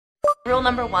Rule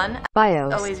number 1,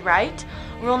 BIOS. always right.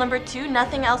 Rule number 2,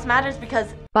 nothing else matters because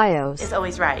BIOS is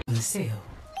always right. Seal.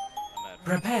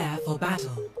 Prepare for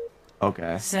battle.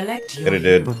 Okay. Select your Good, it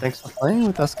did. Well, thanks for playing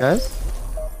with us, guys.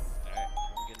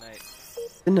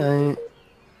 Good night.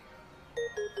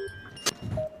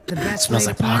 The best Smells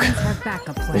laid like plans have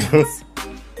backup plans.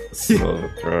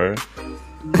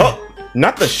 Oh,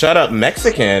 not the shut up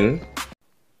Mexican.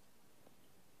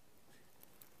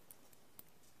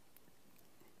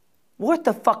 What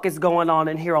the fuck is going on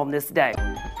in here on this day?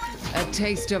 A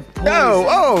taste of poison.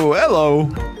 Oh, hello.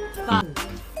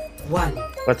 1.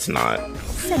 Let's not.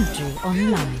 Sentry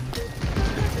online.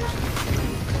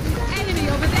 Enemy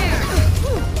over there.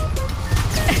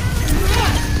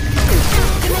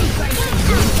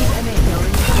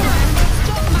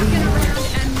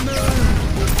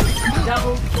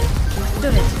 Double.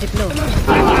 Turret deployed.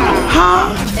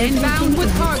 Inbound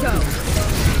with cargo.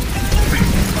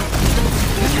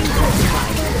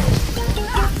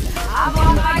 I'm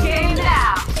on my game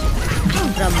now.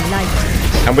 From light.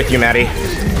 I'm with you, Maddie.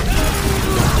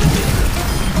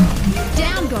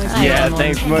 Down goes. Yeah,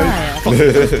 thanks, man.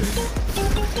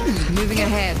 Moving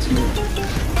ahead.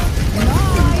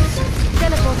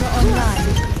 Teleporter online.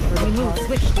 Remove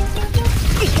switch.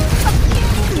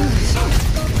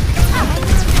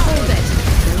 Hold it.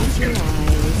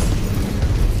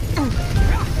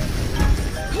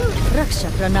 Raksha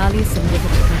Pranali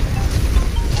Symmetra.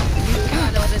 You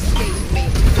cannot escape me.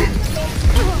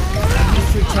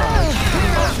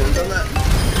 Recharge.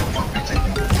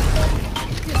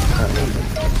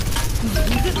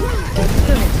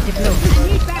 Turret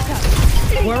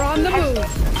deployed. We're on the move.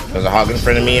 There's a hog in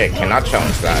front of me. I cannot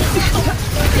challenge that.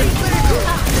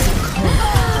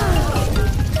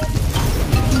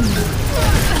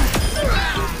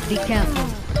 Be careful.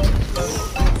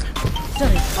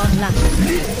 Turret online.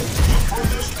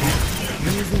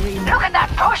 Look at that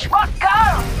push, what go?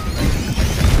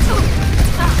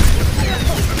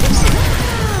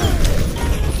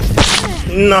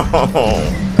 No.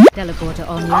 Teleporter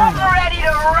online. Ready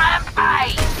to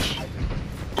rampage.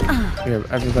 We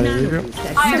have everybody regroup.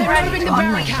 I'm ready Moving the to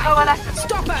barricade. coalesce.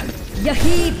 Stop her.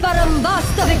 Yahi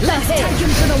Parambasta Let's take him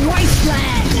to the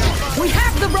wasteland. We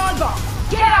have the robot.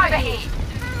 Get over here.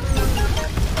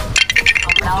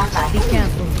 Be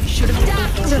careful. Should have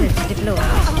done. Turret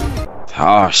deployed.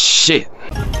 Oh shit.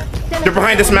 They're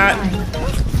behind us, Matt.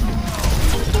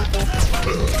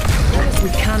 We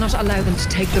cannot allow them to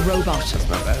take the robot. That's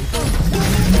not bad.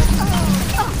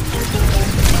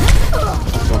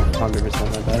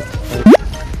 100% not bad.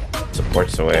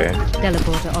 Supports away.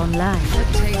 Teleporter online. A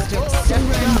taste of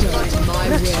surrender to my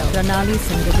Raksha will. Pranali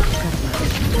Symmetra.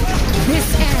 This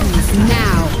ends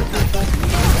now.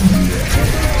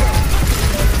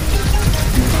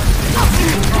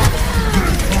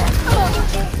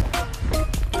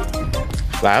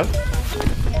 Loud?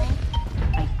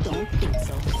 I don't think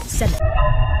so. Send.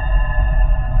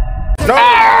 No!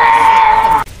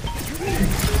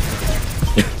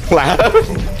 Loud? A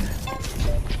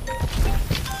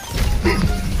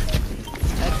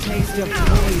taste of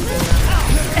poison.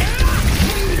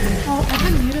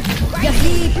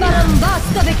 Yahi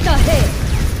Parambasta Viktahe.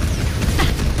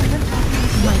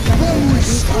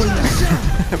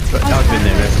 But I've been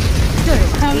there, man.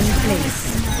 Turret in place.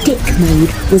 Dick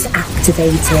mode was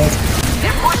activated.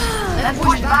 Let's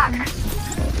push back.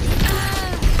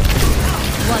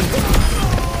 One.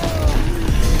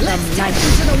 From light.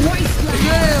 To the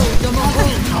wasteland.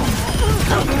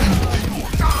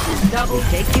 Will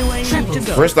take you where you need to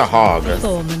go. Where's the hog?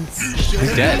 Performance.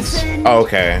 He's dead. Oh,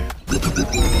 okay.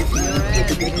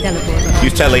 Teleporter.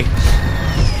 Use Telly.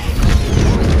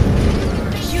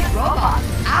 Shoot robots.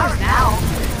 Ours now.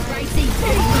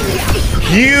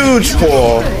 Huge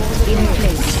pull. In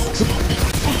place.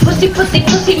 Pussy, pussy,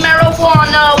 pussy,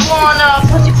 marijuana, wanna.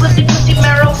 Pussy, pussy, pussy,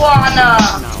 marijuana.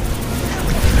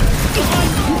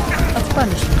 A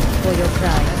punishment for your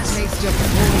crime. Taste of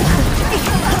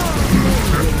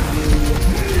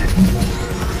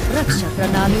Raksha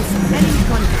Pranali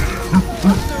Symmetra.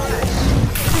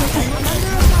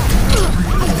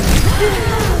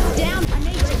 Down.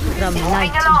 From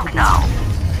light into dark.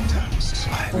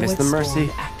 I missed the mercy.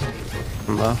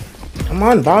 Hello. Come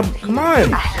on, Bob. Come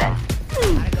on.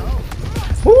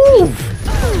 Woo!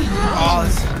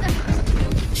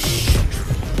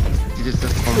 You just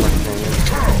did one more thing.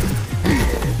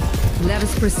 Let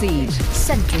us proceed.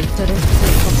 Sentry turret.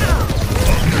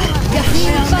 Yahi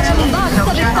Parambasta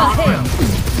Viktahe.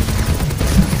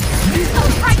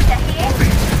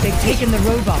 They've taken the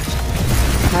robot.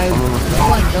 How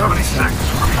wonderful.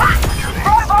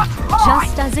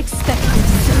 Just as expected.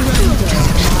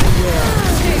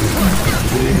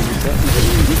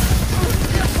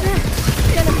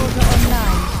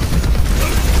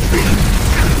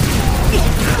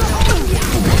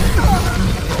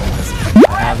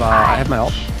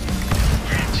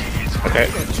 Okay.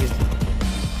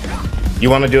 You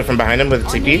want to do it from behind him with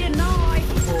TP?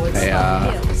 Hey,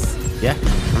 yeah.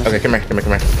 Okay, come here, come here,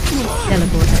 come here.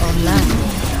 Teleporter online.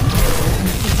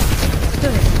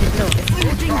 Turret deployed.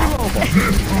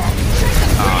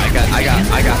 Oh, I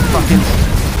got fucking.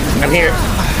 I'm here. I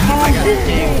got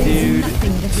dig, dude.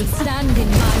 Nothing that will stand in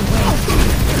my way.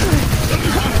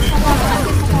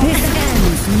 This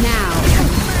ends now.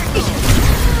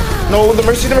 No, the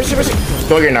mercy, the mercy, the mercy.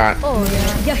 No, you're not.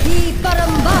 Yahi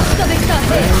parambasta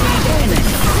victahe.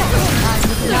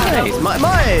 Nice,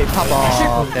 my pop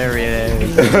off. There he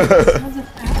is.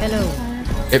 Hello.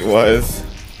 It was.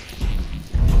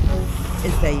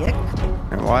 Is that it?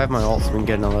 And why have my ults been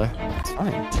getting all there? It's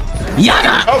fine.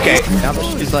 Okay. Now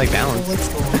she's like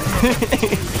balanced.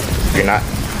 You're not.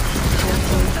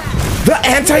 The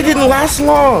anti didn't last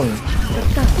long.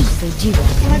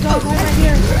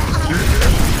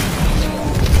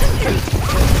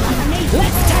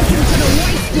 Let's take him to the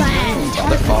wasteland. Oh,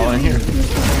 they're falling here.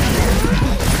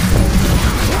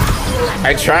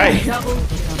 I tried.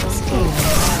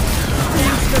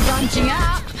 Thanks for bunching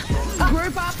up.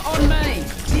 Group up on me.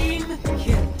 Team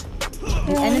kill.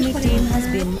 The enemy team has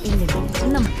been eliminated.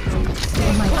 No.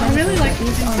 I really like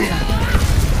these online.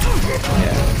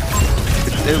 Yeah.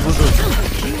 It was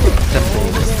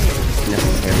definitely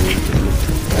necessary.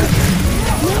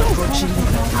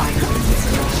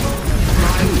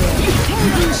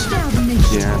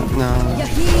 Yeah, no.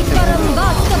 Yahi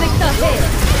parambasta victahe.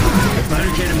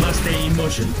 Barricade must stay in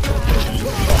motion.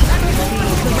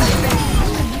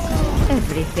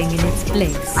 Everything in its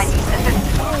place.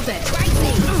 Hold it.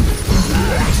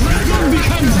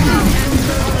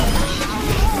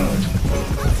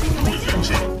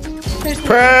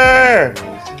 Prayer.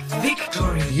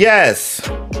 Victory. Yes.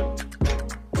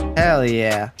 Hell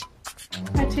yeah.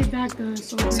 I take back the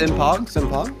sword. Simpog?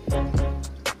 Simpog?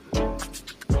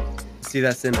 See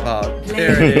that Simpog.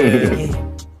 There it is.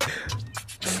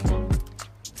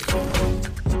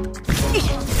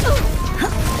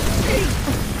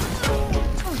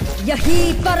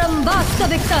 Yahi parambasta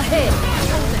victahe.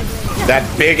 That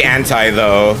big anti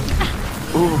though.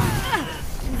 Ooh.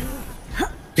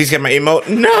 Please get my emote.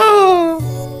 No.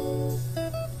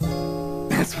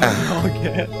 That's what we all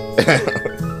get.